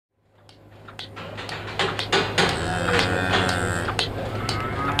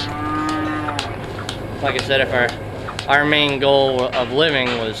like I said, if our main goal of living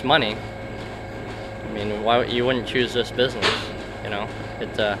was money, I mean, why you wouldn't choose this business? You know,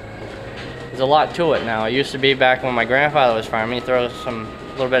 there's a lot to it now. It used to be back when my grandfather was farming. You throw a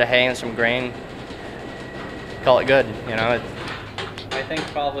little bit of hay and some grain, call it good. You know, I think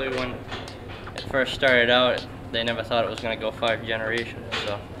probably when it first started out, they never thought it was going to go 5 generations.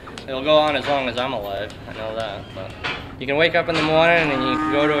 So it'll go on as long as I'm alive. I know that. But you can wake up in the morning and you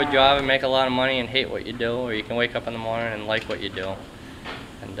can go to a job and make a lot of money and hate what you do, or you can wake up in the morning and like what you do.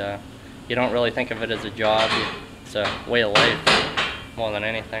 And you don't really think of it as a job. It's a way of life more than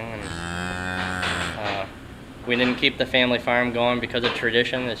anything. And we didn't keep the family farm going because of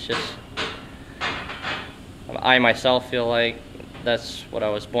tradition. It's just, I myself feel like that's what I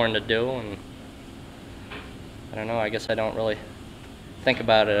was born to do, and I don't know, I guess I don't really think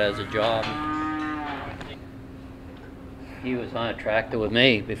about it as a job. He was on a tractor with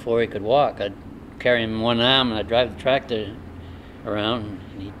me before he could walk. I'd carry him in one arm and I'd drive the tractor around.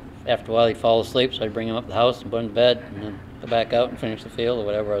 And after a while he'd fall asleep, so I'd bring him up to the house and put him to bed and then go back out and finish the field or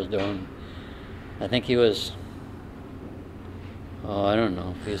whatever I was doing. I think he was, I don't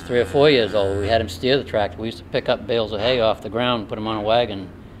know, if he was 3 or 4 years old. We had him steer the tractor. We used to pick up bales of hay off the ground, put him on a wagon,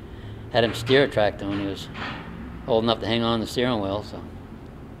 had him steer a tractor when he was old enough to hang on the steering wheel. So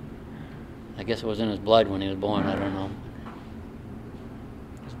I guess it was in his blood when he was born. I don't know.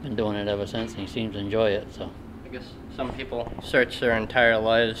 He's been doing it ever since, and he seems to enjoy it. So I guess some people search their entire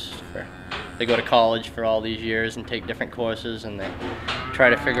lives they go to college for all these years and take different courses, and they try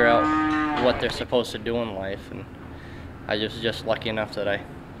to figure out what they're supposed to do in life. And I was just lucky enough that I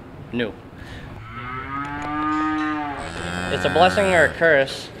knew. It's a blessing or a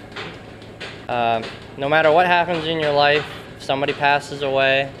curse. No matter what happens in your life, if somebody passes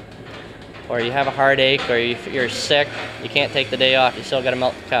away, or you have a heartache, or you're sick, you can't take the day off, you still got to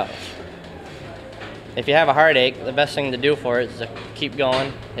milk the cows. If you have a heartache, the best thing to do for it is to keep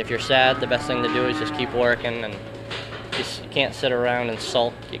going. If you're sad, the best thing to do is just keep working, and you can't sit around and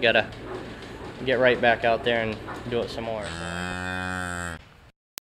sulk. You got to get right back out there and do it some more.